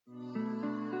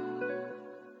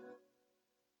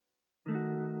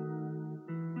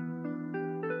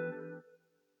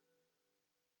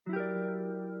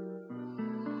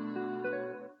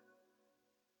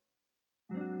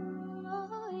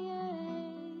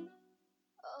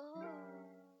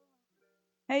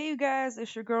Hey, you guys,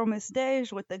 it's your girl, Miss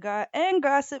Dage, with the God and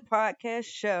Gossip Podcast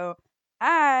Show.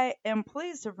 I am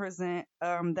pleased to present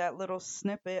that little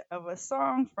snippet of a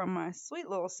song from my sweet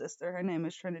little sister. Her name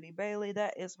is Trinity Bailey.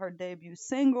 That is her debut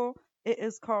single. It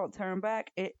is called Turn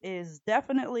Back. It is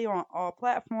definitely on all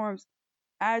platforms: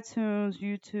 iTunes,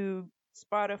 YouTube,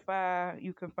 Spotify.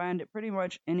 You can find it pretty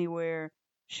much anywhere.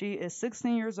 She is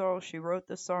 16 years old. She wrote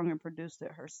the song and produced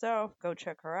it herself. Go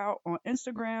check her out on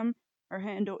Instagram. Her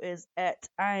handle is at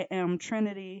I am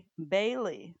Trinity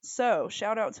Bailey. So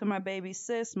shout out to my baby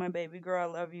sis, my baby girl.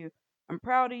 I love you. I'm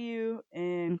proud of you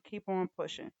and keep on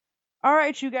pushing. All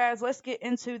right, you guys, let's get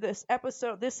into this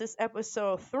episode. This is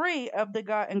episode 3 of the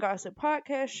God and Gossip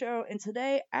Podcast Show. And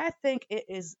today I think it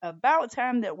is about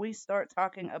time that we start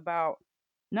talking about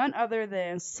none other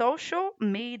than social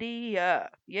media.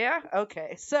 Yeah?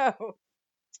 Okay. So,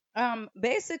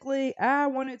 basically, I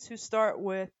wanted to start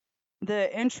with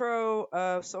the intro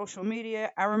of social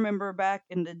media. I remember back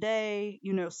in the day,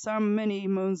 some many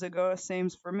moons ago, it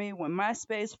seems for me, when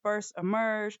MySpace first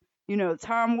emerged.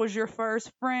 Tom was your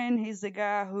first friend. He's the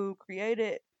guy who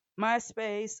created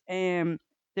MySpace, and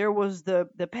there was the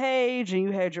page, and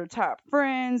you had your top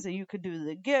friends, and you could do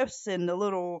the gifts and the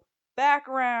little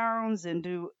backgrounds and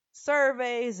do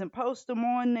surveys and post them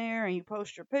on there, and you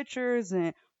post your pictures,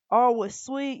 and all was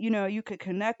sweet. You could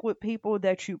connect with people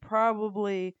that you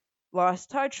probably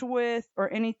lost touch with or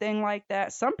anything like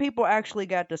that. Some people actually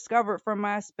got discovered from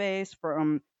MySpace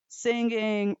from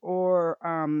singing or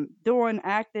doing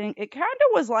acting. It kind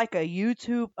of was like a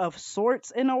YouTube of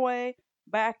sorts in a way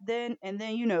back then. And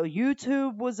then,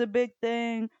 YouTube was a big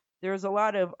thing. There's a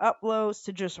lot of uploads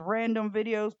to just random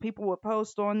videos people would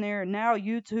post on there. Now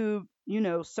YouTube,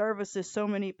 services so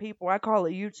many people. I call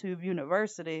it YouTube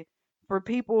University for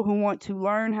people who want to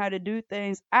learn how to do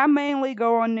things. I mainly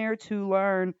go on there to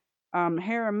learn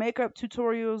hair and makeup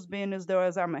tutorials, being as though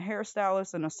as I'm a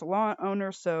hairstylist and a salon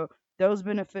owner, so those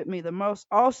benefit me the most.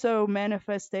 Also,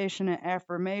 manifestation and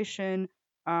affirmation,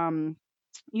 um,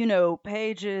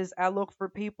 pages. I look for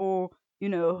people,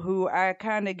 who I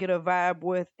kind of get a vibe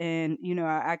with, and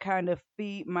I kind of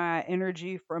feed my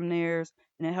energy from theirs,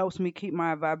 and it helps me keep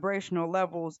my vibrational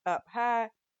levels up high.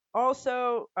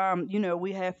 Also,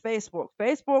 we have Facebook.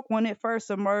 Facebook, when it first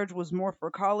emerged, was more for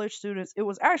college students. It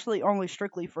was actually only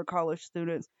strictly for college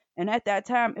students. And at that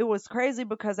time, it was crazy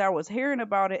because I was hearing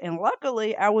about it. And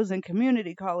luckily, I was in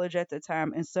community college at the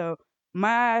time. And so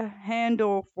my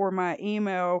handle for my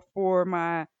email for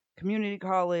my community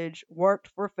college worked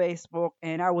for Facebook.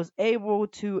 And I was able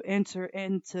to enter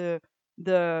into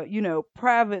the,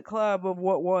 private club of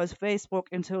what was Facebook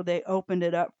until they opened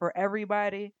it up for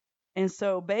everybody. And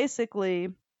so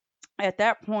basically, at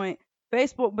that point,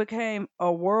 Facebook became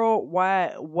a world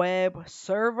wide web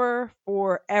server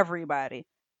for everybody.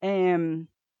 And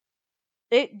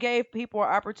it gave people an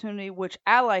opportunity, which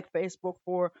I like Facebook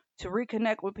for, to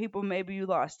reconnect with people maybe you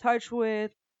lost touch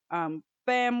with,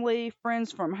 family,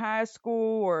 friends from high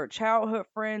school or childhood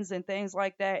friends and things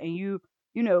like that. And you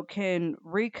can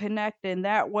reconnect in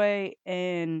that way.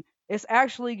 And it's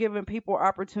actually giving people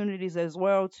opportunities as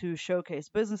well to showcase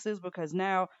businesses because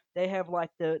now they have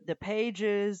like the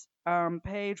pages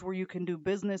page where you can do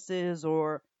businesses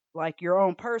or like your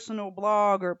own personal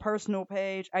blog or personal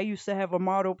page. I used to have a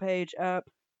model page up.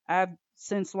 I've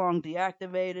since long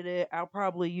deactivated it. I'll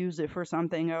probably use it for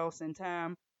something else in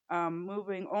time.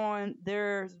 Moving on,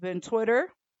 there's been Twitter.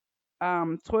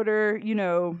 Twitter,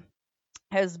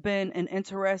 has been an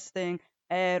interesting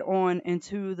add on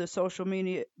into the social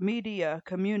media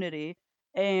community,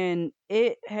 and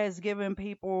it has given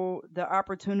people the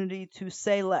opportunity to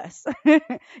say less.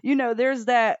 There's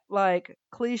that like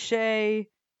cliche,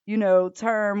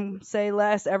 term say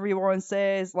less. Everyone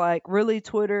says like really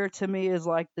Twitter to me is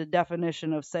like the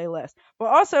definition of say less. But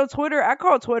also Twitter, I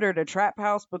call Twitter the trap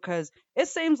house because it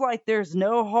seems like there's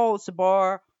no holds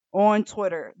bar on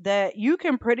Twitter, that you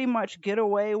can pretty much get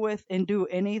away with and do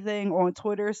anything on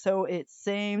Twitter. So it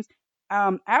seems.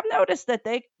 I've noticed that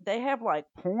they have like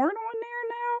porn on there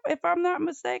now, if I'm not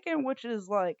mistaken, which is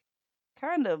like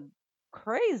kind of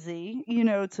crazy,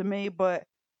 to me. But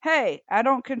hey, I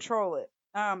don't control it.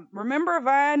 Remember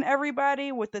Vine,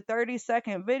 everybody, with the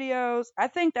 30-second videos? I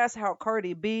think that's how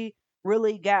Cardi B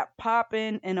really got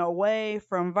popping and away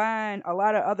from Vine. A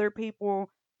lot of other people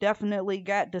definitely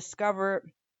got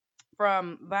discovered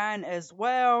from Vine as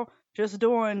well. Just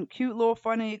doing cute little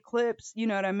funny clips. You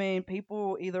know what I mean?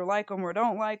 People either like them or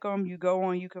don't like them. You go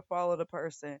on, you can follow the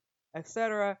person,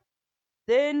 etc.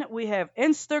 Then we have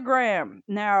Instagram.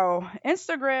 Now,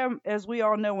 Instagram, as we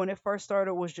all know, when it first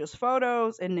started, was just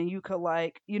photos, and then you could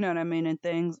like, you know what I mean, and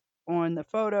things on the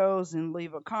photos and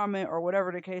leave a comment or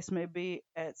whatever the case may be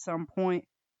at some point.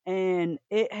 And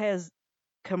it has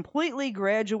completely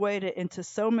graduated into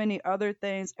so many other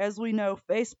things. As we know,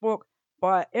 Facebook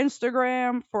bought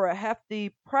Instagram for a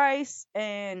hefty price.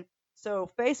 And so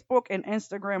Facebook and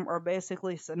Instagram are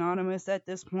basically synonymous at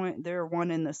this point. They're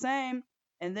one and the same.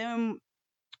 And then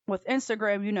with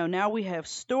Instagram, now we have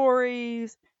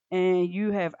stories and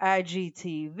you have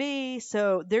IGTV.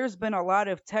 So there's been a lot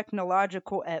of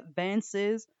technological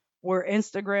advances where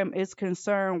Instagram is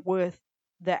concerned with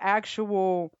the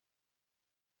actual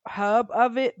hub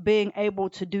of it being able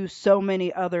to do so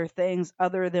many other things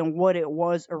other than what it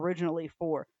was originally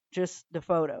for, just the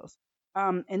photos.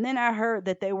 And then I heard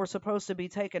that they were supposed to be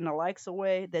taking the likes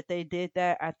away, that they did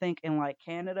that, I think, in like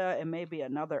Canada and maybe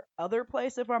another other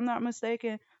place, if I'm not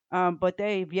mistaken. But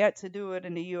they've yet to do it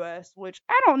in the US, which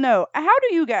I don't know. How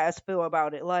do you guys feel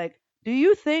about it? Like, do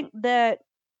you think that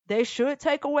they should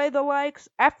take away the likes?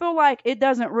 I feel like it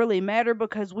doesn't really matter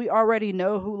because we already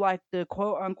know who like the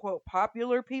quote unquote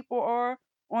popular people are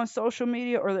on social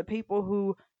media or the people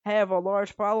who have a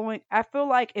large following. I feel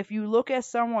like if you look at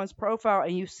someone's profile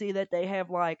and you see that they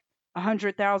have like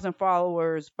 100,000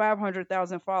 followers,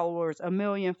 500,000 followers, a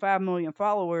million, 5 million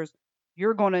followers,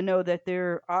 you're going to know that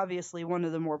they're obviously one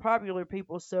of the more popular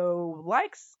people. So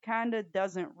likes kind of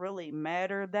doesn't really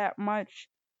matter that much,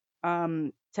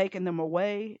 taking them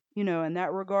away, in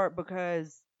that regard,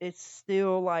 because it's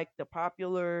still like the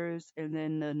populars and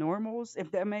then the normals,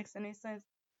 if that makes any sense.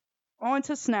 On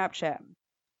to Snapchat.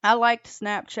 I liked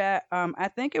Snapchat. I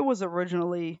think it was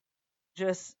originally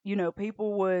just,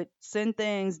 people would send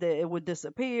things that it would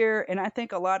disappear. And I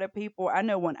think a lot of people, I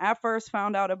know when I first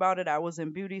found out about it, I was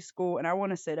in beauty school, and I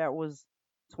want to say that was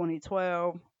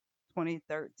 2012,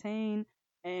 2013.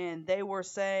 And they were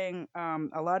saying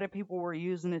a lot of people were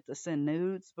using it to send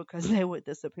nudes because they would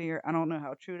disappear. I don't know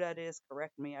how true that is.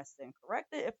 Correct me. I stand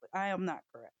corrected if I am not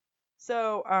correct.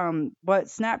 So, but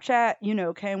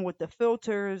Snapchat, came with the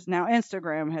filters. Now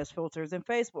Instagram has filters and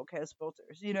Facebook has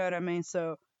filters. You know what I mean?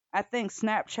 So I think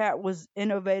Snapchat was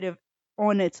innovative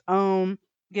on its own,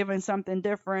 giving something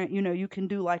different. You can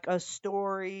do like a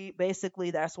story. Basically,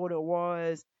 that's what it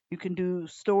was. You can do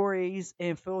stories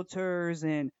and filters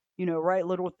and, write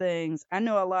little things. I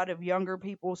know a lot of younger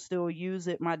people still use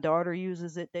it. My daughter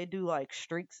uses it. They do like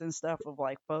streaks and stuff of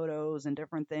like photos and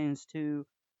different things too,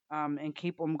 and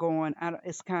keep them going.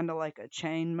 It's kind of like a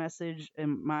chain message,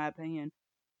 in my opinion.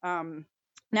 Um,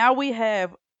 Now we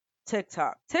have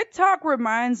TikTok. TikTok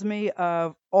reminds me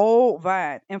of old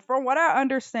Vine. And from what I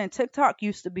understand, TikTok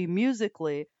used to be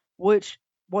Musically, which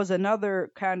was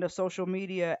another kind of social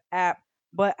media app.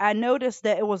 But I noticed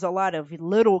that it was a lot of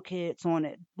little kids on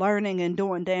it, learning and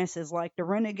doing dances like the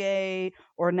Renegade,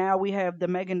 or now we have the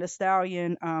Megan Thee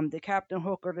Stallion, the Captain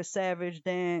Hook or the Savage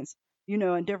dance,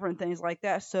 and different things like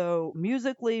that. So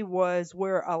Musically was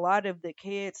where a lot of the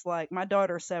kids, like my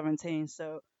daughter's 17,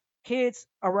 so kids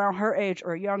around her age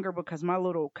or younger, because my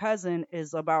little cousin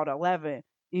is about 11,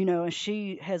 and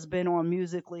she has been on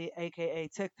Musically, aka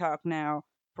TikTok now,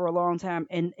 for a long time.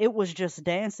 And it was just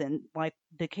dancing. Like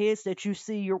the kids that you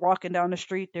see, you're walking down the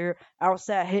street, they're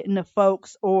outside hitting the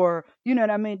folks, or, you know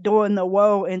what I mean, doing the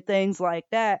whoa and things like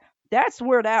that. That's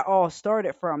where that all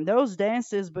started from. Those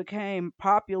dances became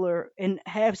popular and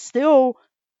have still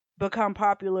become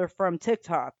popular from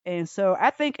TikTok. And so I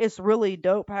think it's really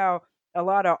dope how a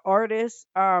lot of artists,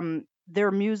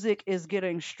 their music is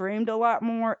getting streamed a lot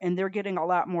more and they're getting a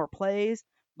lot more plays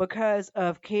because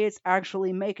of kids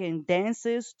actually making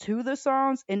dances to the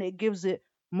songs, and it gives it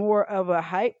more of a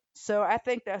hype. So I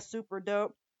think that's super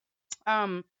dope.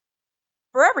 Um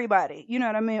for everybody, you know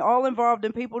what I mean, all involved,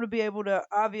 in people to be able to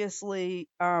obviously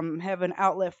have an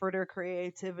outlet for their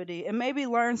creativity and maybe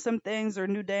learn some things or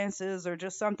new dances or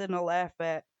just something to laugh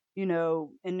at, in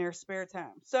their spare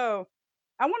time. So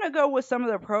I want to go with some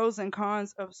of the pros and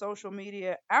cons of social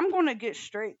media. I'm going to get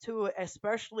straight to it,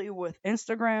 especially with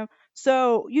Instagram.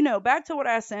 So, back to what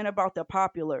I was saying about the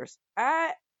populars.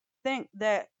 I think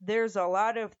that there's a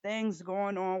lot of things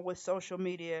going on with social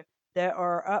media that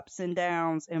are ups and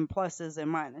downs and pluses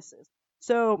and minuses.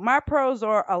 So my pros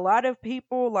are a lot of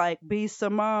people like B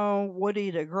Simone,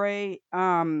 Woody the Great,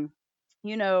 you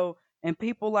know, and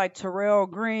people like Terrell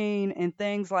Green and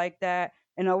things like that,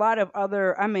 and a lot of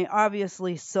other, I mean,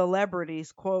 obviously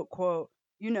celebrities, quote, quote,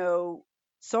 you know,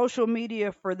 social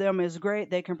media for them is great.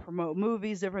 They can promote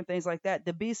movies, different things like that.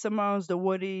 The B Simones, the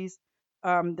Woodies,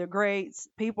 the greats,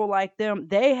 people like them,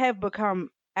 they have become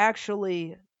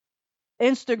actually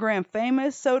Instagram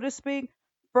famous, so to speak,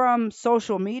 from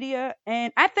social media.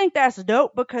 And I think that's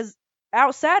dope because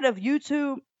outside of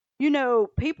YouTube,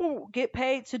 people get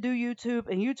paid to do YouTube,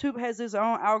 and YouTube has its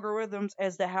own algorithms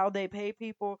as to how they pay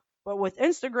people. But with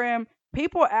Instagram,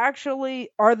 people actually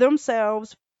are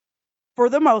themselves for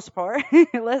the most part.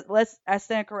 Let's I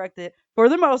stand corrected. For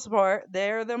the most part,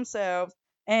 they're themselves,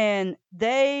 and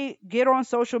they get on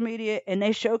social media and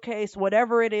they showcase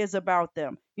whatever it is about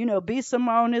them. B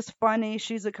Simone is funny,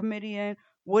 she's a comedian.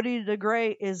 Woody the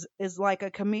Great is like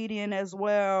a comedian as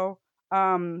well.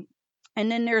 And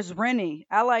then there's Rennie.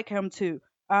 I like him too.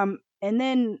 And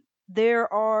then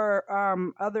there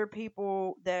are other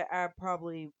people that I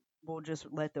probably will just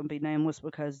let them be nameless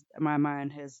because my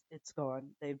mind has it's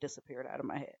gone. They've disappeared out of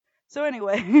my head. So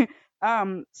anyway,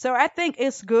 so I think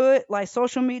it's good. Like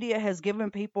social media has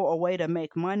given people a way to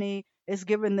make money. It's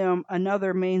given them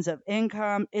another means of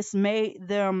income. It's made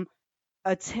them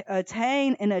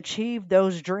attain and achieve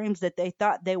those dreams that they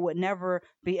thought they would never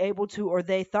be able to, or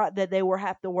they thought that they would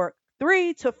have to work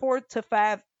 3 to 4 to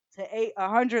 5 to 8,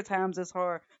 100 times as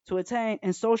hard to attain.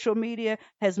 And social media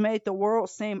has made the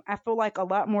world seem, I feel like, a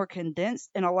lot more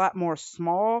condensed and a lot more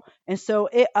small. And so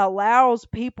it allows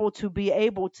people to be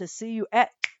able to see you at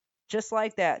just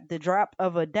like that, the drop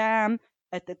of a dime,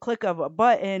 at the click of a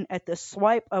button, at the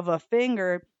swipe of a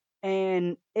finger,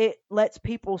 and it lets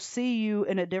people see you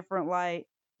in a different light,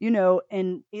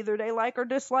 and either they like or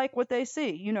dislike what they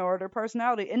see, or their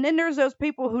personality. And then there's those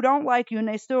people who don't like you and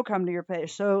they still come to your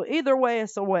page. So either way,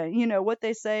 it's a win. What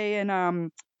they say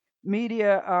in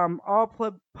media,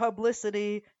 all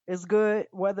publicity is good,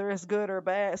 whether it's good or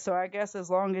bad. So I guess as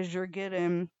long as you're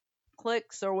getting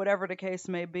clicks or whatever the case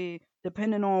may be,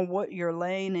 depending on what your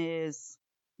lane is,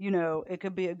 it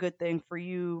could be a good thing for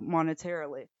you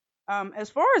monetarily. As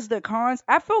far as the cons,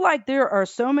 I feel like there are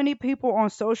so many people on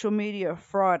social media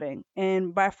frauding.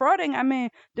 And by frauding, I mean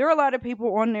there are a lot of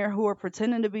people on there who are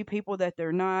pretending to be people that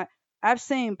they're not. I've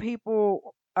seen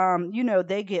people,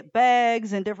 they get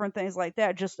bags and different things like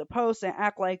that just to post and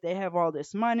act like they have all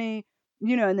this money,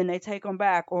 and then they take them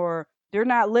back, or they're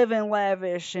not living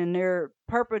lavish and they're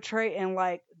perpetrating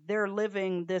like they're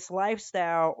living this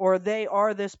lifestyle, or they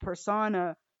are this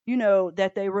persona,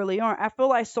 that they really aren't. I feel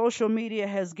like social media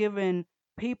has given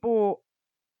people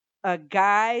a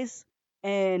guise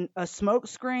and a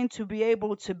smokescreen to be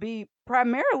able to be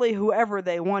primarily whoever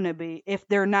they want to be if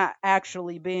they're not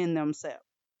actually being themselves.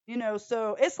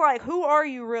 So it's like, who are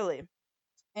you really?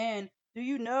 And do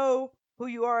you know who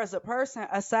you are as a person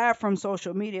aside from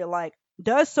social media? Like,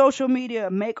 does social media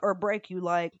make or break you?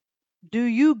 Like, do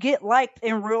you get liked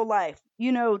in real life?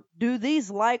 Do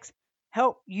these likes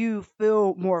help you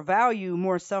feel more value,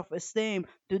 more self esteem?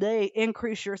 Do they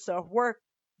increase your self worth?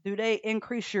 Do they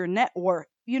increase your net worth?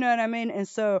 You know what I mean? And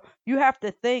so you have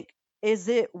to think, is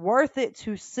it worth it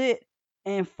to sit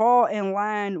and fall in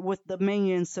line with the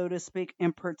minions, so to speak,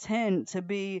 and pretend to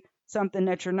be something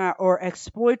that you're not, or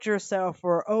exploit yourself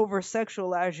or over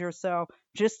sexualize yourself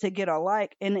just to get a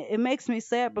like? And it makes me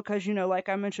sad because, like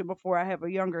I mentioned before, I have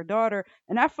a younger daughter,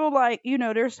 and I feel like,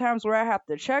 there's times where I have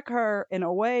to check her in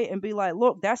a way and be like,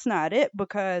 look, that's not it,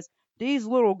 because these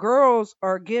little girls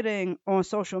are getting on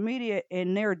social media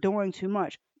and they're doing too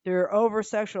much. They're over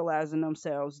sexualizing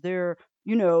themselves. They're,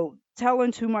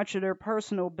 telling too much of their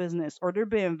personal business, or they're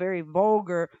being very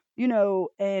vulgar,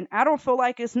 and I don't feel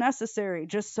like it's necessary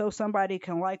just so somebody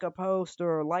can like a post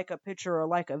or like a picture or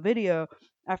like a video.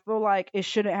 I feel like it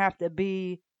shouldn't have to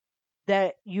be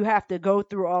that you have to go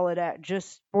through all of that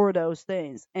just for those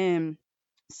things. And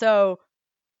so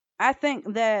I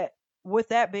think that, with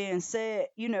that being said,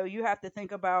 you have to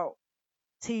think about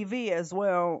TV as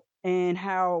well, and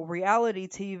how reality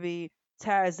TV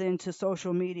ties into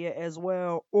social media as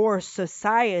well, or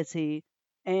society,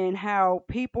 and how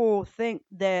people think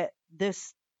that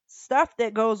this stuff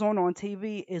that goes on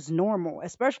TV is normal,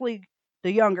 especially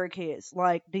the younger kids.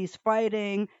 Like these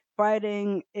fighting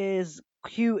is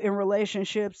cute in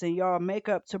relationships, and y'all make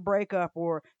up to break up,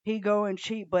 or he go and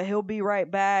cheat but he'll be right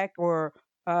back, or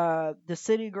the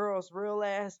city girl's real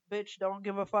ass bitch don't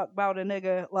give a fuck about a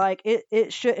nigga. Like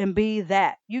it shouldn't be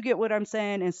that. You get what I'm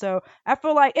saying? And so I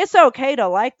feel like it's okay to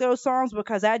like those songs,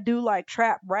 because I do like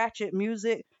trap ratchet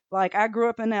music. Like I grew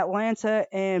up in Atlanta,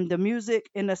 and the music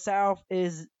in the South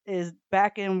is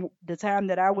back in the time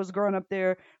that I was growing up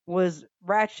there, was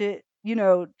ratchet,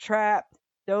 trap,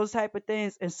 those type of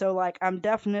things. And so like I'm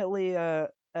definitely a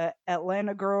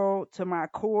Atlanta girl to my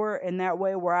core in that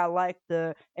way, where I like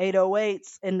the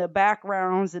 808s and the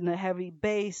backgrounds and the heavy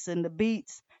bass and the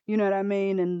beats, you know what I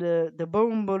mean, and the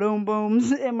boom boom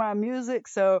booms in my music.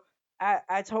 So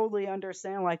I totally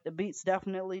understand, like the beats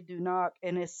definitely do knock,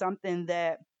 and it's something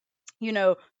that,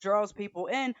 draws people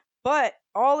in. But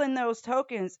all in those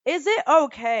tokens, is it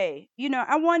okay?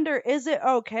 I wonder, is it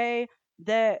okay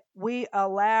that we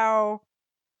allow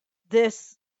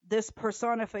this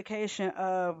personification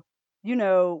of,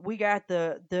 we got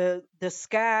the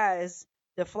skies,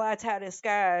 the fly touted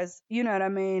skies, you know what I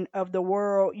mean, of the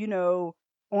world,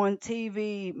 on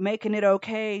TV, making it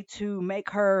okay to make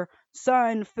her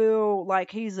son feel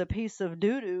like he's a piece of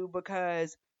doo doo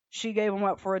because she gave him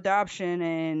up for adoption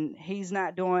and he's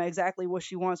not doing exactly what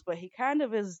she wants, but he kind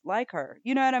of is like her,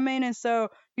 you know what I mean? And so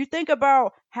you think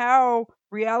about how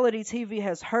reality TV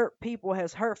has hurt people,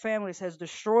 has hurt families, has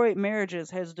destroyed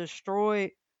marriages, has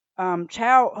destroyed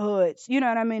childhoods, you know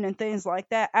what I mean, and things like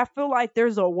that. I feel like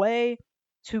there's a way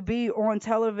to be on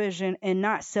television and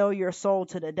not sell your soul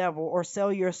to the devil or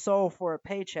sell your soul for a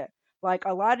paycheck. Like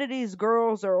a lot of these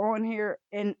girls are on here,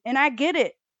 and I get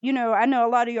it. I know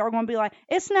a lot of you are going to be like,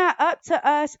 it's not up to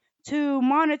us to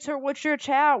monitor what your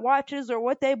child watches or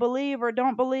what they believe or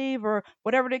don't believe or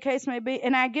whatever the case may be.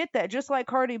 And I get that. Just like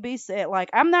Cardi B said,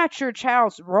 like, I'm not your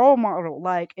child's role model,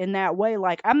 like, in that way.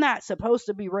 Like, I'm not supposed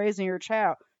to be raising your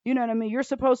child. You know what I mean? You're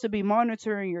supposed to be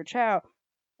monitoring your child.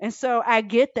 And so I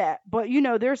get that. But,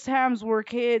 there's times where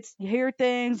kids hear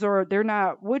things or they're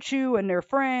not with you and they're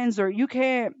friends, or you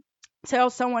can't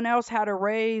tell someone else how to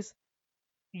raise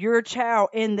your child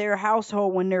in their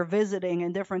household when they're visiting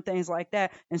and different things like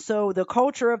that. And so the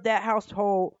culture of that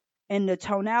household and the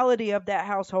tonality of that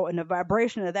household and the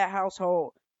vibration of that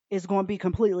household is going to be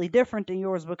completely different than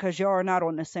yours because y'all are not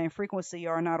on the same frequency,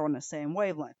 y'all are not on the same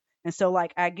wavelength. And so,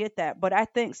 like, I get that. But I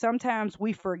think sometimes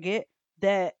we forget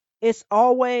that it's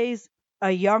always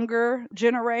a younger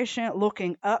generation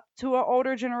looking up to an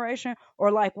older generation,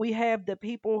 or like we have the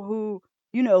people who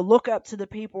look up to the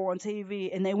people on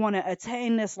TV and they want to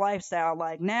attain this lifestyle.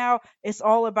 Like now it's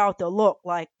all about the look,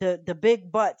 like the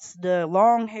big butts, the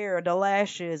long hair, the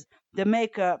lashes, the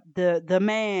makeup, the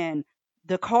man,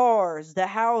 the cars, the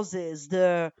houses,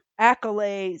 the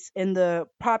accolades and the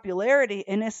popularity.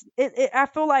 And I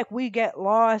feel like we get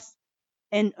lost,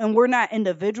 and we're not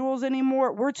individuals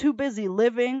anymore. We're too busy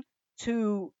living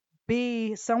to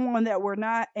be someone that we're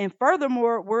not. And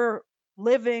furthermore, we're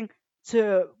living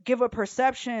to give a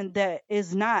perception that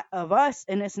is not of us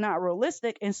and it's not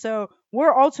realistic. And so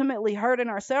we're ultimately hurting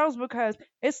ourselves because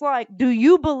it's like, do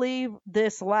you believe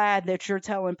this lie that you're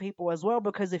telling people as well?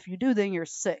 Because if you do, then you're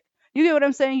sick. You get what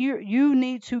I'm saying? You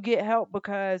need to get help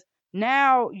because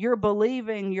now you're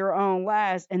believing your own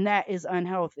lies, and that is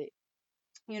unhealthy.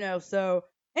 So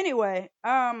anyway,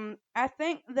 I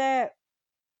think that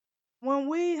when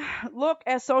we look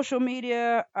at social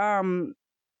media,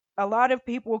 a lot of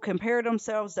people compare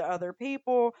themselves to other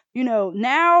people.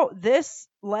 Now this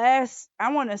last,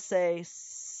 I want to say,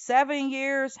 7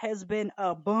 years has been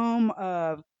a boom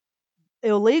of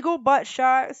illegal butt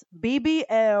shots,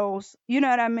 BBLs, you know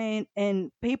what I mean,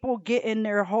 and people getting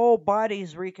their whole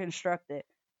bodies reconstructed.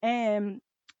 And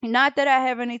not that I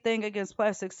have anything against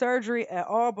plastic surgery at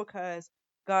all, because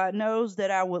God knows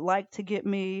that I would like to get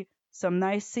me some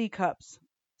nice C cups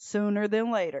sooner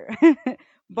than later.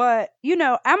 But,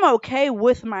 I'm okay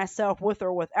with myself, with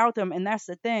or without them. And that's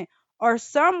the thing. Are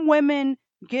some women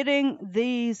getting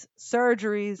these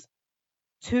surgeries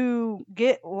to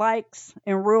get likes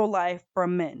in real life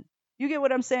from men? You get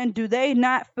what I'm saying? Do they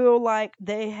not feel like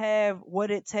they have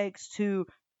what it takes to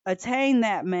attain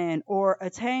that man or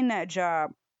attain that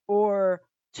job or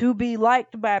to be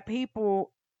liked by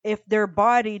people if their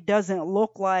body doesn't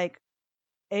look like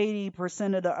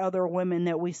 80% of the other women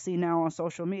that we see now on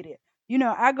social media?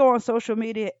 I go on social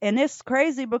media and it's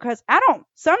crazy because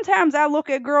sometimes I look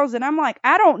at girls and I'm like,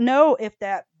 I don't know if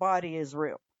that body is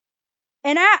real.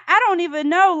 And I don't even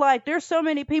know, like, there's so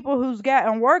many people who's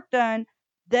gotten work done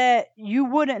that you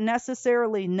wouldn't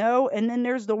necessarily know. And then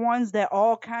there's the ones that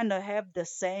all kind of have the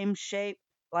same shape,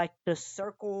 like the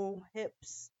circle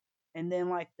hips and then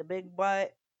like the big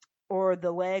butt, or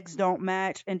the legs don't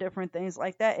match and different things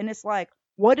like that. And it's like,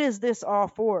 what is this all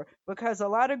for? Because a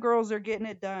lot of girls are getting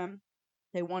it done.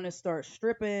 They want to start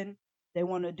stripping, they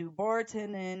want to do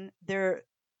bartending, they're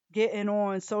getting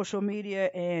on social media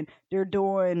and they're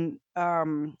doing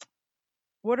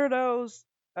what are those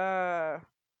uh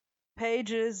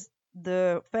pages,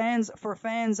 the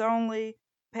fans only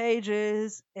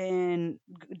pages, and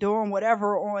doing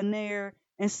whatever on there.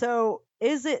 And so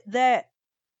is it that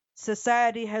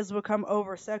society has become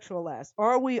over sexualized?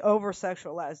 Are we over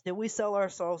sexualized? Did we sell our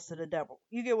souls to the devil?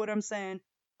 You get what I'm saying?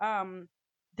 Um,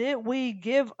 did we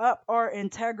give up our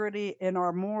integrity and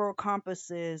our moral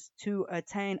compasses to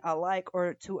attain a like,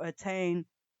 or to attain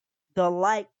the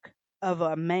like of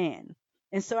a man?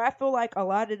 And so I feel like a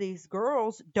lot of these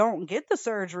girls don't get the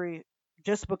surgery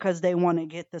just because they want to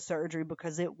get the surgery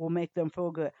because it will make them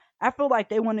feel good. I feel like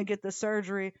they want to get the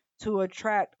surgery to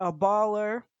attract a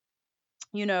baller,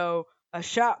 you know, a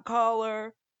shot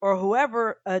caller, or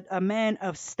whoever, a man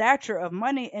of stature of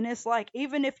money. And it's like,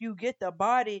 even if you get the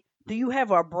body, do you have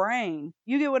a brain?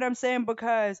 You get what I'm saying?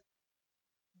 Because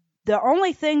the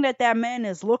only thing that that man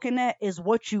is looking at is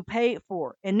what you paid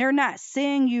for. And they're not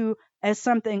seeing you as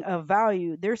something of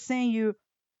value. They're seeing you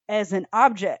as an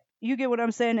object. You get what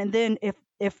I'm saying? And then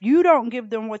if you don't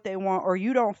give them what they want or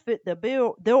you don't fit the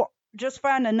bill, they'll just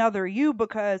find another you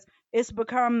because it's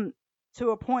become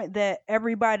to a point that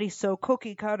everybody's so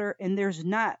cookie cutter and there's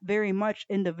not very much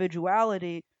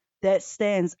individuality that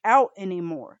stands out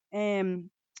anymore. And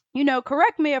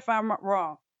correct me if I'm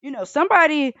wrong.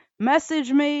 Somebody message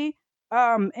me,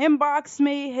 inbox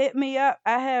me, hit me up.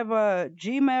 I have a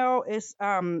Gmail. It's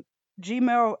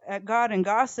Gmail at God and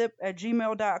Gossip at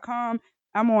gmail.com.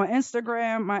 I'm on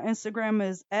Instagram. My Instagram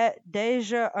is at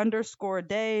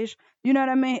Deja_Dej. You know what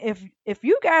I mean? If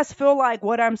you guys feel like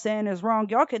what I'm saying is wrong,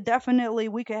 y'all could definitely,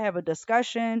 we could have a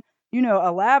discussion,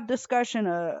 a lab discussion,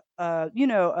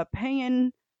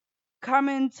 opinion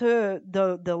coming to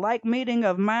the like meeting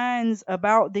of minds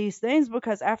about these things,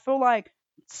 because I feel like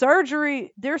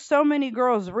surgery, there's so many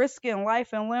girls risking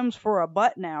life and limbs for a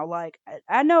butt now. Like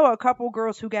I know a couple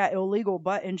girls who got illegal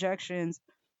butt injections,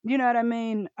 you know what I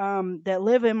mean, that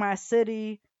live in my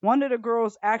city. One of the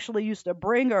girls actually used to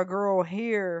bring a girl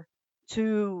here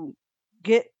to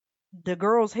get the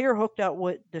girls here hooked up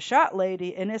with the shot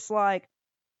lady, and it's like,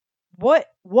 what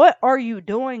are you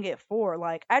doing it for?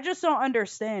 Like, I just don't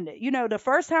understand it. The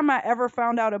first time I ever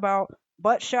found out about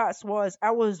butt shots was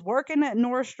I was working at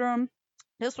Nordstrom.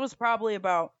 This was probably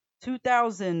about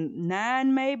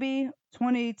 2009, maybe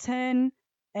 2010.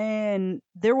 And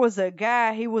there was a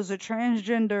guy, he was a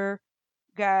transgender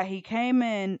guy. He came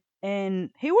in and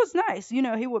he was nice.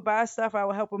 He would buy stuff. I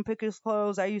would help him pick his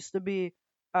clothes. I used to be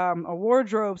a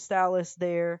wardrobe stylist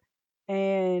there.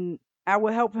 And I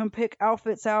would help him pick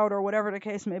outfits out or whatever the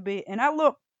case may be. And I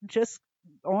looked just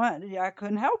on, I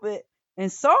couldn't help it, and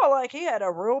saw like he had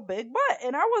a real big butt.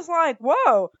 And I was like,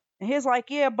 whoa. And he's like,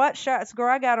 yeah, butt shots, girl.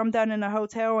 I got them done in a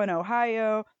hotel in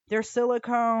Ohio. They're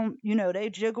silicone, they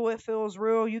jiggle, it feels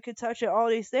real. You can touch it, all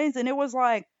these things. And it was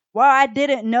like, wow, I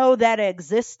didn't know that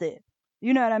existed.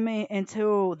 You know what I mean?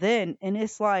 Until then. And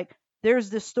it's like, there's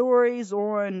the stories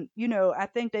on, I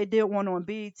think they did one on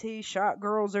BET, Shot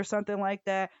Girls or something like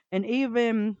that. And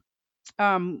even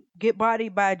Get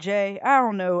Bodied by Jay. I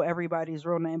don't know everybody's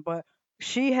real name, but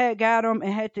she had got them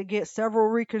and had to get several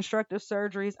reconstructive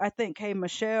surgeries. I think K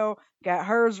Michelle got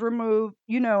hers removed,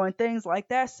 and things like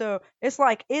that. So it's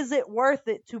like, is it worth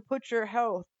it to put your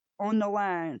health on the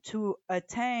line to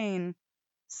attain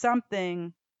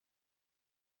something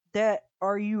that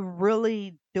are you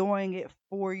really doing it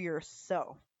for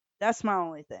yourself? That's my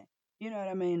only thing. You know what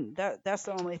I mean? That's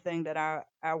the only thing that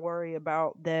I worry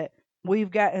about, that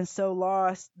we've gotten so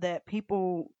lost that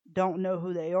people don't know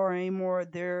who they are anymore.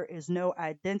 There is no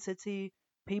identity.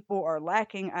 People are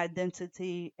lacking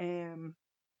identity, and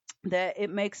that it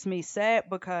makes me sad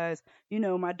because,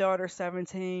 my daughter's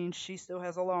 17, she still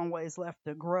has a long ways left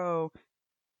to grow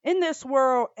in this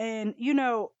world. And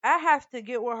I have to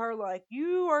get with her, like,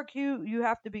 you are cute, you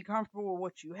have to be comfortable with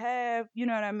what you have, you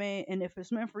know what I mean, and if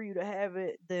it's meant for you to have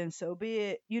it, then so be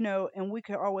it, and we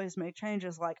can always make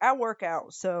changes. Like, I work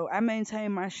out, so I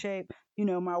maintain my shape,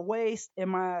 my waist and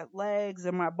my legs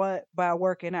and my butt by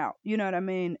working out, you know what I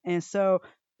mean. And so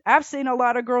I've seen a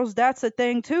lot of girls, that's a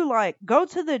thing too. Like, go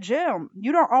to the gym.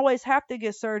 You don't always have to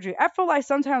get surgery. I feel like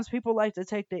sometimes people like to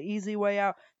take the easy way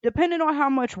out, depending on how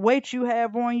much weight you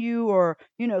have on you, or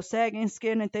sagging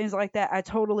skin and things like that. I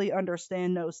totally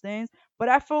understand those things, but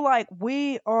I feel like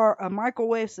we are a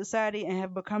microwave society and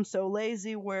have become so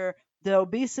lazy where the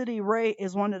obesity rate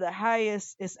is one of the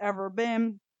highest it's ever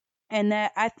been. And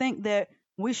that I think that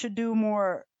we should do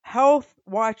more health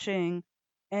watching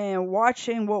and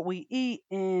watching what we eat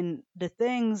and the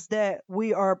things that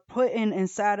we are putting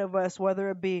inside of us, whether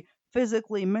it be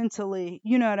physically, mentally,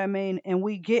 you know what I mean? And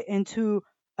we get into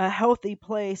a healthy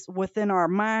place within our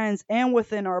minds and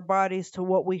within our bodies to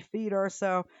what we feed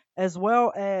ourselves, as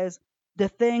well as the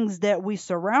things that we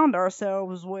surround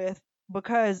ourselves with,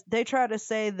 because they try to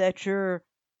say that your,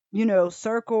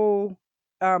 circle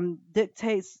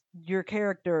dictates your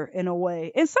character in a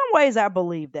way. In some ways I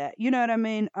believe that. You know what I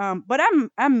mean? But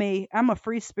I'm me. I'm a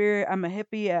free spirit. I'm a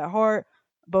hippie at heart,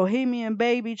 bohemian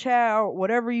baby child,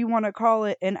 whatever you want to call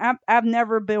it. And I've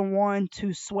never been one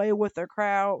to sway with a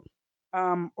crowd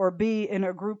or be in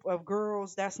a group of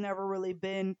girls. That's never really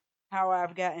been how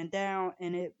I've gotten down,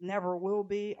 and it never will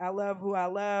be. I love who I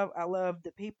love. I love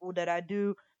the people that I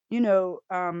do, you know,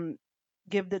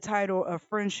 give the title of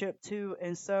friendship to.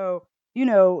 And so,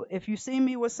 if you see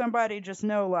me with somebody, just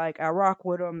know like I rock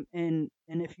with them, and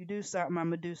if you do something, I'm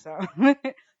gonna do something.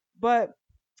 But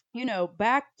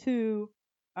back to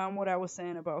what I was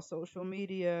saying about social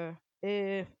media.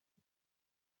 If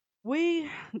we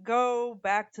go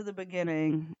back to the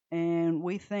beginning and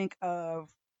we think of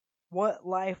what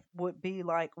life would be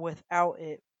like without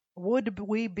it, would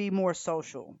we be more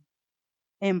social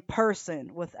in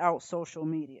person without social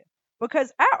media?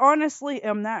 Because I honestly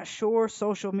am not sure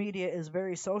social media is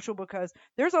very social, because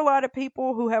there's a lot of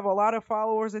people who have a lot of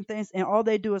followers and things, and all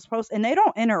they do is post, and they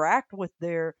don't interact with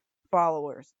their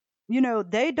followers.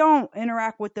 They don't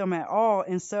interact with them at all.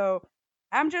 And so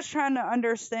I'm just trying to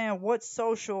understand what's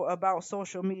social about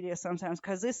social media sometimes,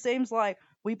 because it seems like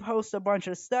we post a bunch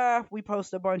of stuff, we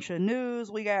post a bunch of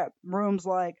news, we got rooms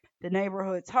like the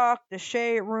neighborhood talk, the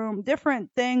shade room, different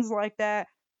things like that,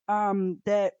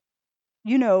 that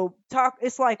talk.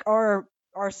 It's like our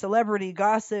celebrity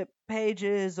gossip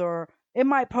pages, or it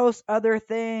might post other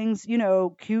things,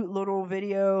 cute little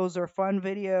videos or fun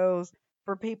videos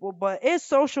for people. But is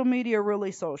social media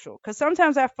really social? Because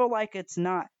sometimes I feel like it's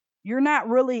not. You're not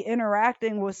really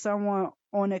interacting with someone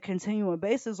on a continual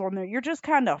basis on there. You're just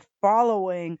kind of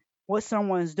following what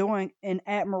someone's doing in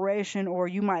admiration, or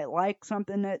you might like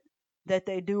something that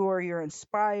they do, or you're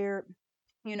inspired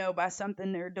by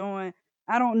something they're doing.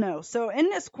 I don't know. So in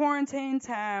this quarantine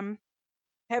time,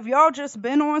 have y'all just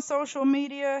been on social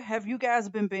media? Have you guys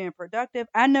been being productive?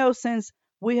 I know since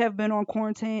we have been on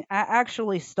quarantine, I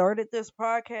actually started this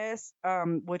podcast,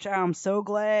 which I'm so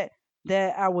glad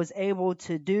that I was able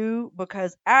to do,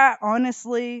 because I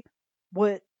honestly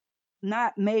would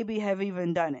not maybe have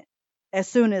even done it as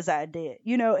soon as I did.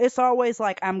 It's always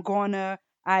like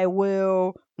I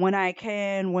will, when I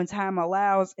can, when time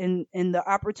allows, and the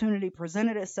opportunity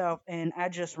presented itself, and I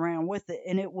just ran with it.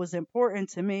 And it was important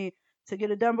to me to get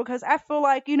it done, because I feel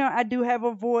like, I do have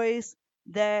a voice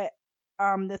that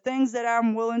the things that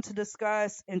I'm willing to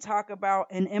discuss and talk about,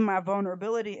 and in my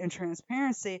vulnerability and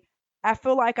transparency, I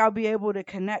feel like I'll be able to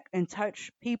connect and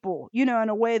touch people, in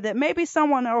a way that maybe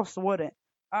someone else wouldn't.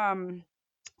 Um,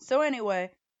 so anyway,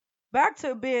 back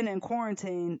to being in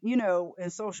quarantine,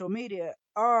 and social media.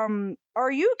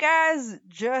 Are you guys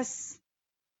just,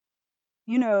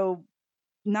 you know,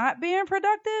 not being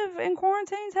productive in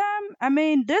quarantine time? I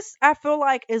mean, this I feel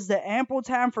like is the ample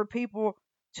time for people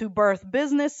to birth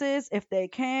businesses if they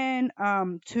can,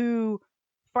 to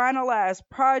finalize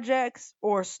projects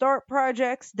or start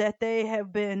projects that they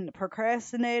have been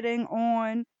procrastinating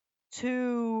on,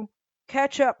 to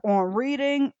catch up on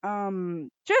reading,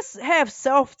 just have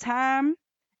self time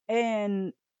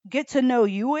and get to know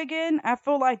you again. I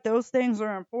feel like those things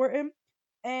are important.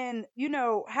 And,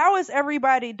 how is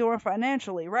everybody doing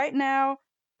financially? Right now,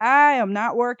 I am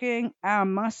not working.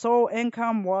 My sole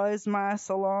income was my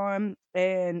salon,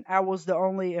 and I was the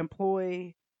only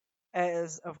employee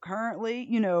as of currently,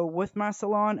 with my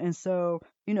salon. And so,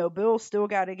 bills still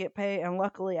got to get paid. And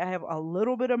luckily, I have a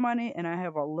little bit of money and I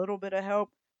have a little bit of help.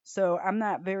 So I'm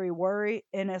not very worried.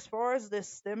 And as far as this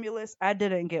stimulus, I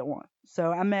didn't get one.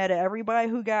 So I'm mad at everybody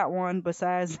who got one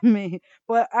besides me.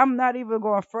 But I'm not even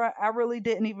going front. I really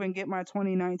didn't even get my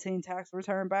 2019 tax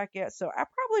return back yet. So I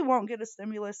probably won't get a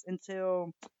stimulus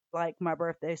until like my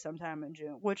birthday sometime in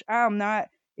June, which I'm not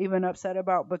even upset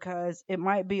about, because it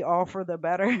might be all for the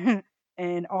better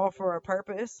and all for a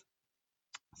purpose.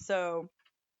 So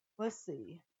let's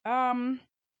see.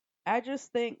 I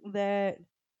just think that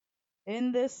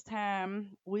in this time,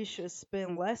 we should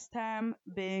spend less time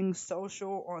being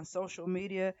social on social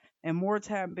media and more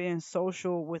time being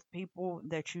social with people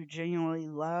that you genuinely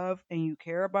love and you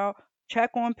care about.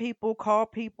 Check on people, call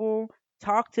people,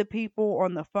 talk to people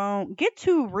on the phone. Get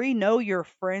to re know your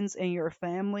friends and your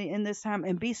family in this time,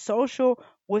 and be social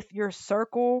with your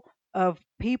circle of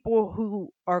people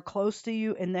who are close to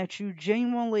you and that you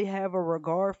genuinely have a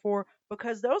regard for,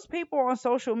 because those people on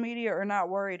social media are not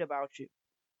worried about you.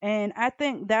 And I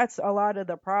think that's a lot of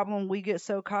the problem. We get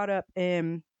so caught up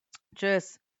in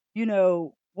just,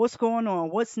 what's going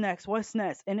on? What's next? What's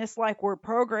next? And it's like we're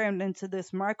programmed into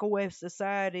this microwave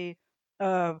society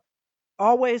of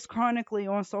always chronically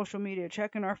on social media,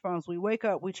 checking our phones. We wake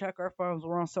up, we check our phones,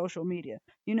 we're on social media.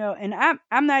 And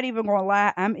I'm not even gonna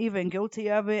lie, I'm even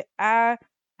guilty of it. I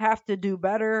have to do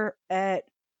better at,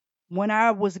 when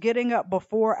I was getting up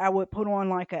before, I would put on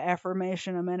like an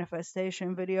affirmation, a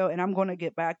manifestation video, and I'm going to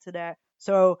get back to that.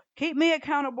 So keep me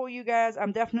accountable, you guys.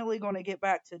 I'm definitely going to get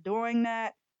back to doing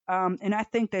that. And I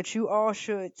think that you all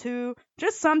should too.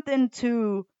 Just something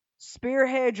to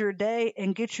spearhead your day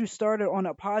and get you started on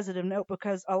a positive note,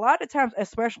 because a lot of times,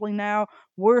 especially now,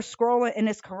 we're scrolling and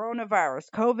it's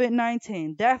coronavirus,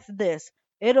 COVID-19, death this,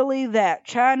 Italy that,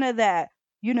 China that,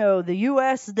 the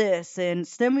US this, and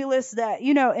stimulus that,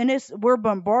 and we're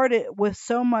bombarded with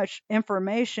so much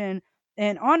information.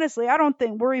 And honestly, I don't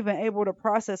think we're even able to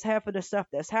process half of the stuff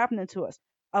that's happening to us.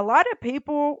 A lot of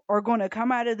people are going to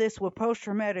come out of this with post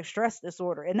traumatic stress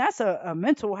disorder, and that's a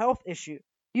mental health issue,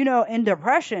 and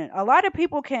depression. A lot of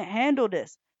people can't handle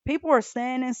this. People are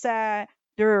staying inside.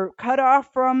 They're cut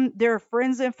off from their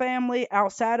friends and family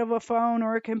outside of a phone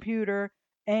or a computer.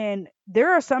 And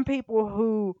there are some people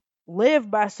who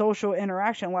live by social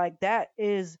interaction. Like that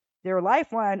is their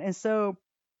lifeline. And so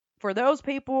for those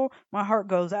people, my heart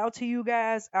goes out to you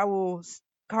guys. I will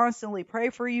constantly pray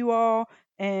for you all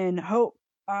and hope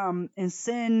and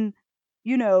send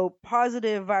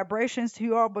positive vibrations to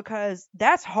you all, because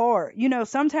that's hard.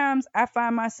 Sometimes I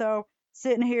find myself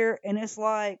sitting here and it's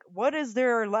like, what is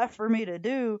there left for me to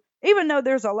do? Even though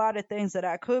there's a lot of things that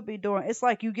I could be doing, it's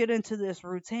like you get into this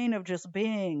routine of just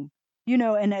being,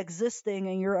 and existing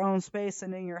in your own space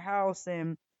and in your house.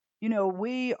 And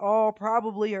we all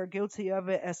probably are guilty of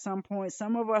it at some point.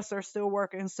 Some of us are still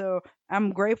working. So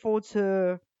I'm grateful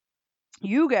to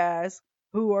you guys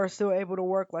who are still able to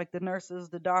work, like the nurses,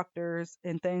 the doctors,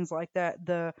 and things like that,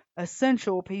 the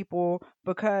essential people,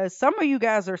 because some of you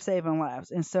guys are saving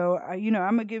lives. And so, I'm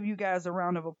going to give you guys a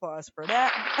round of applause for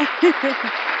that.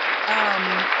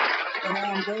 And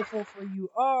I'm grateful for you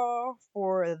all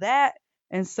for that.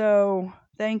 And so,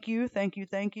 thank you, thank you,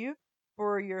 thank you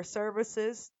for your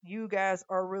services. You guys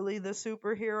are really the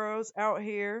superheroes out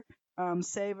here,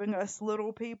 saving us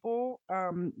little people,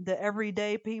 the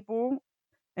everyday people.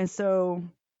 And so,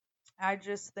 I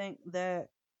just think that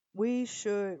we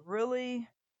should really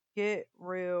get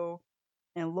real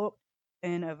and look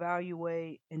and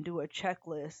evaluate and do a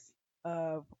checklist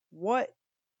of what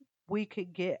we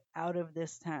could get out of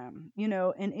this time,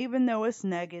 and even though it's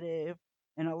negative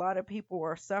and a lot of people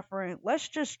are suffering, let's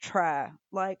just try.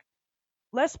 Like,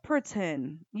 let's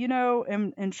pretend,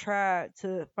 and try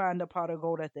to find a pot of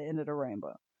gold at the end of the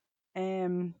rainbow.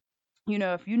 And,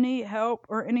 if you need help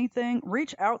or anything,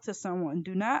 reach out to someone.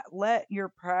 Do not let your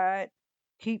pride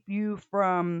keep you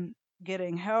from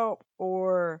getting help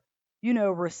or,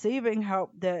 receiving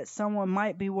help that someone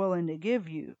might be willing to give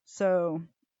you. So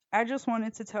I just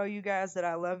wanted to tell you guys that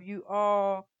I love you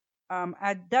all.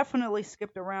 I definitely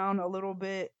skipped around a little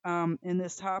bit in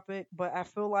this topic, but I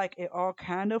feel like it all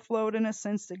kind of flowed in a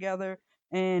sense together.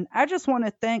 And I just want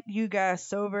to thank you guys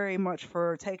so very much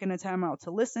for taking the time out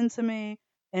to listen to me,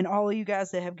 and all of you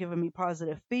guys that have given me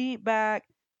positive feedback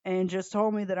and just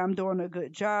told me that I'm doing a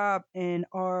good job and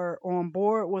are on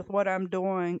board with what I'm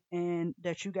doing and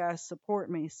that you guys support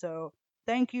me. So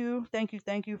thank you, thank you,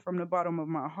 thank you from the bottom of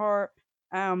my heart.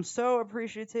 I'm so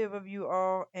appreciative of you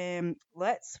all. And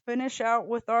let's finish out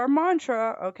with our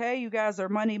mantra. Okay, you guys are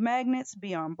money magnets,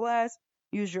 beyond blessed.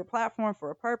 Use your platform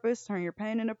for a purpose. Turn your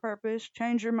pain into purpose.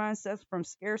 Change your mindsets from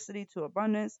scarcity to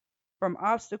abundance, from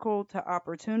obstacle to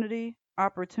opportunity,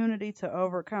 opportunity to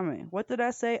overcoming. What did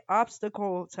I say?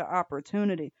 Obstacle to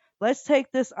opportunity. Let's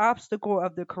take this obstacle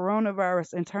of the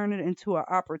coronavirus and turn it into an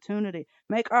opportunity.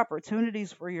 Make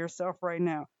opportunities for yourself right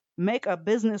now. Make a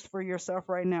business for yourself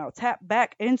right now. Tap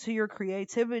back into your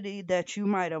creativity that you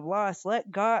might have lost.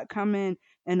 Let God come in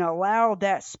and allow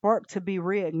that spark to be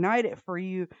reignited for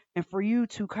you, and for you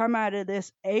to come out of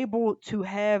this able to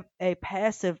have a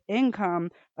passive income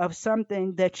of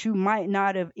something that you might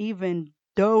not have even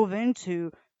dove into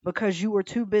because you were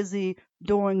too busy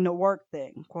doing the work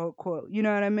thing, quote, quote. You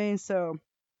know what I mean? So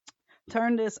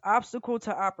turn this obstacle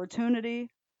to opportunity,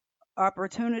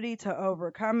 opportunity to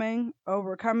overcoming,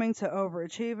 overcoming to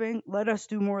overachieving. Let us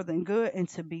do more than good and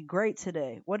to be great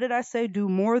today. What did I say? Do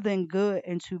more than good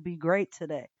and to be great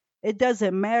today. It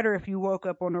doesn't matter if you woke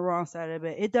up on the wrong side of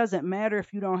it. It doesn't matter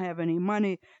if you don't have any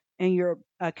money in your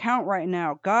account right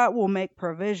now. God will make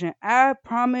provision. I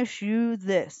promise you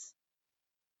this.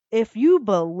 If you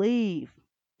believe,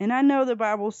 and I know the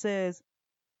Bible says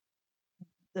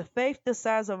the faith the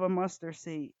size of a mustard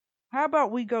seed. How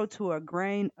about we go to a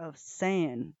grain of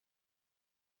sand?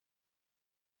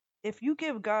 If you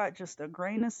give God just a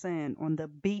grain of sand on the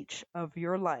beach of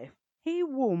your life, He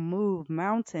will move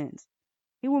mountains.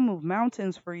 He will move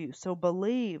mountains for you. So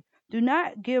believe. Do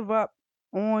not give up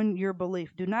on your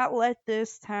belief. Do not let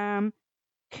this time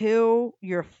kill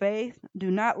your faith. Do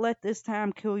not let this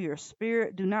time kill your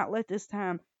spirit. Do not let this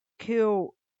time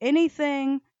kill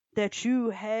anything that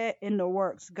you had in the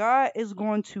works. God is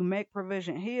going to make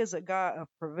provision. He is a God of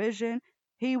provision.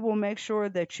 He will make sure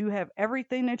that you have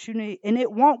everything that you need, and it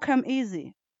won't come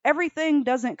easy. Everything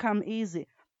doesn't come easy.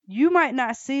 You might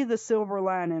not see the silver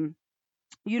lining,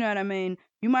 you know what I mean?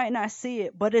 You might not see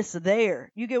it, but it's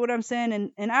there. You get what I'm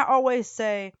saying? And I always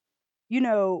say, you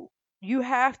know, you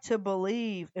have to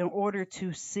believe in order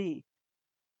to see.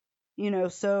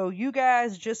 So you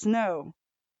guys just know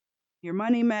your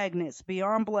money magnets,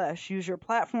 beyond blessed. Use your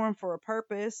platform for a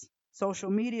purpose. Social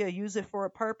media, use it for a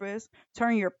purpose.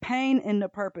 Turn your pain into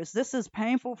purpose. This is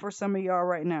painful for some of y'all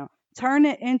right now. Turn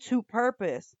it into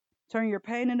purpose. Turn your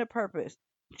pain into purpose.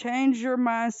 Change your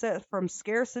mindset from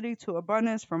scarcity to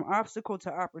abundance, from obstacle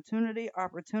to opportunity,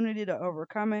 opportunity to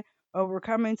overcoming,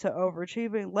 overcoming to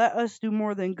overachieving. Let us do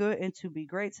more than good and to be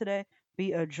great today.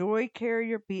 Be a joy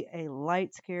carrier, be a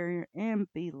light carrier, and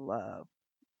be love.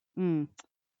 Mm.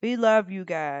 Be love, you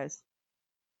guys.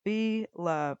 Be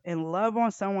love and love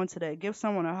on someone today. Give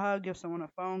someone a hug, give someone a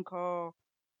phone call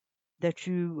that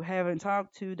you haven't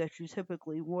talked to, that you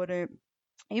typically wouldn't.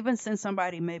 Even send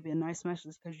somebody maybe a nice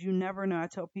message because you never know. I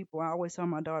tell people, I always tell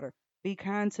my daughter, be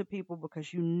kind to people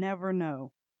because you never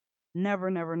know, never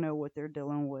know what they're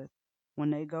dealing with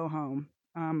when they go home.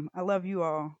 I love you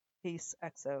all. Peace,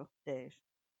 XO, Dej.